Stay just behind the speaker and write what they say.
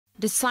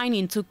The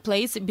signing took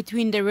place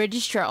between the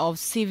Registrar of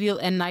Civil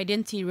and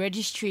Identity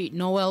Registry,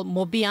 Noel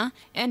Mobia,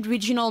 and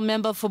Regional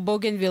Member for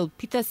Bougainville,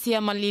 Peter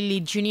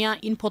Siamalili Jr.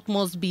 in Port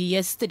Moresby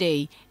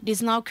yesterday.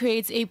 This now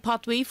creates a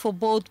pathway for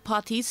both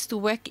parties to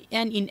work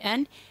hand in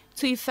hand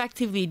to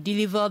effectively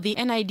deliver the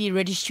NID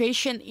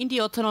registration in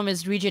the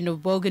autonomous region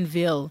of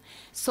Bougainville.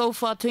 So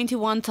far,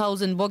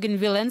 21,000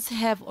 Bougainvilleans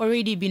have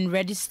already been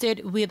registered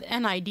with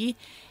NID,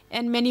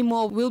 and many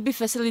more will be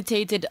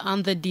facilitated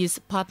under this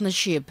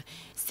partnership.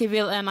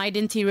 Civil and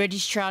Identity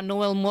Registrar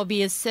Noel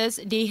Mobius says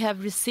they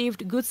have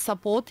received good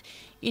support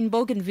in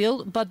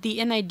Bougainville, but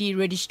the NID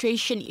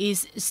registration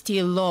is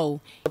still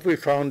low. What we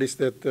found is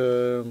that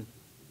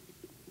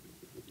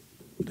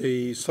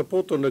the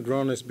support on the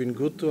ground has been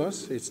good to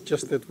us. It's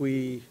just that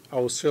we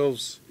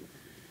ourselves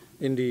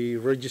in the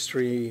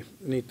registry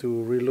need to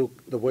relook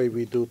the way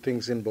we do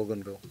things in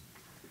Bougainville.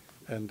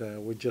 And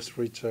we just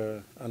reached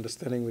an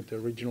understanding with the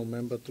regional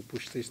member to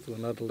push this to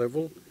another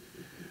level.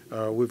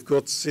 We've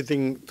got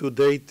sitting to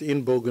date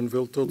in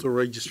Bougainville, total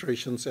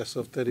registrations as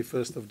of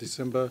 31st of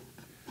December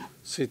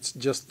sits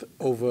just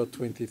over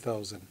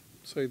 20,000.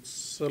 So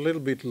it's a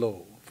little bit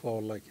low for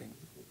our liking.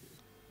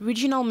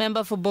 Regional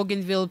Member for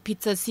Bougainville,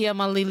 Peter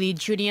Siamalili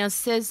Jr.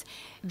 says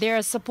they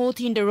are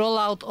supporting the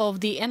rollout of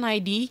the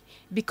NID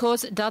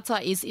because data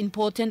is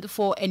important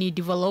for any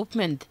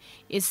development.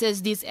 It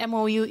says this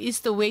MOU is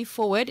the way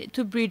forward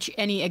to bridge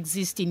any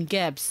existing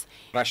gaps.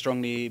 I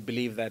strongly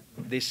believe that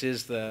this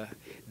is the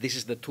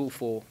tool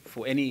for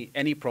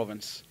any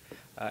province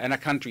and a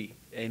country.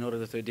 In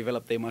order to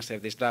develop, they must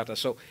have this data.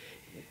 So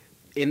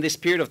in this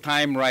period of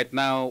time right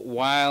now,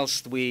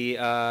 whilst we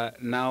are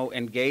now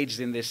engaged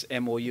in this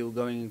MOU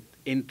going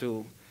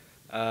into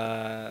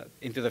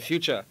the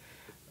future,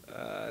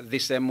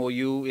 this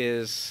MOU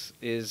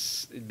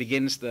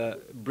begins the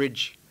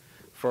bridge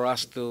for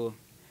us to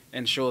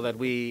ensure that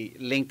we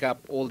link up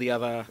all the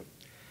other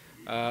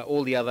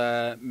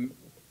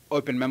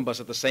open members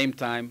at the same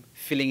time,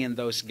 filling in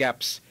those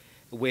gaps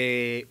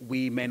where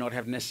we may not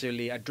have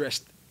necessarily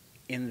addressed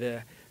in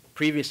the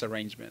previous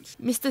arrangements.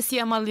 Mr.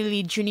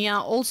 Siamalili Jr.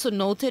 also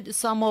noted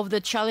some of the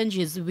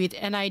challenges with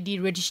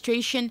NID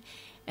registration,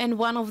 and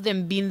one of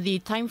them being the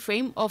time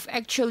frame of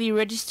actually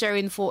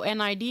registering for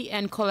NID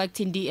and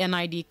collecting the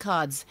NID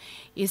cards.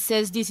 He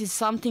says this is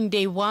something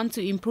they want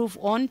to improve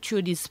on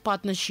through this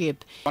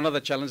partnership. One of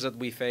the challenges that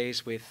we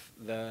face with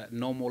the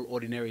normal,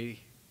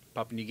 ordinary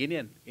Papua New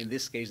Guinean, in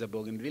this case the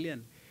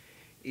Bougainvillean,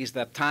 is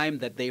the time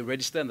that they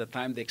register and the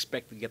time they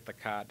expect to get the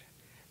card.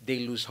 They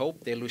lose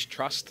hope, they lose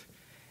trust.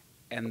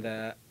 And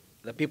the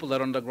people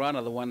that are on the ground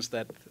are the ones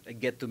that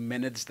get to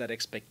manage that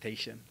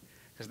expectation.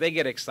 Because they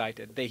get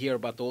excited. They hear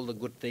about all the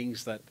good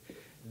things that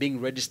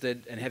being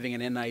registered and having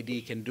an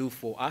NID can do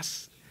for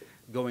us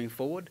going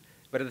forward.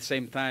 But at the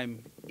same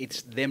time,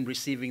 it's them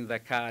receiving the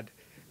card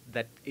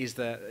that is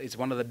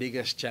one of the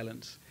biggest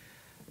challenges.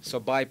 So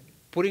by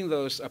putting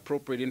those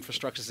appropriate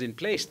infrastructures in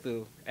place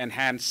to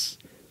enhance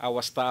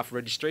our staff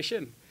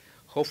registration,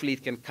 hopefully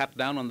it can cut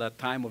down on the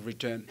time of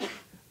return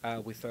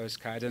with those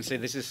cards. And so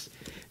this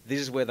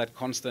is where that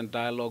constant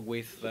dialogue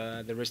with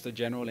the Registrar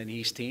General and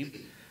his team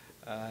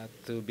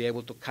to be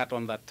able to cut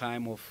on that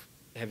time of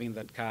having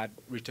that card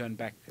returned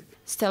back.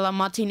 Stella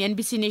Martin,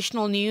 NBC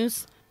National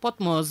News, Port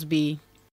Moresby.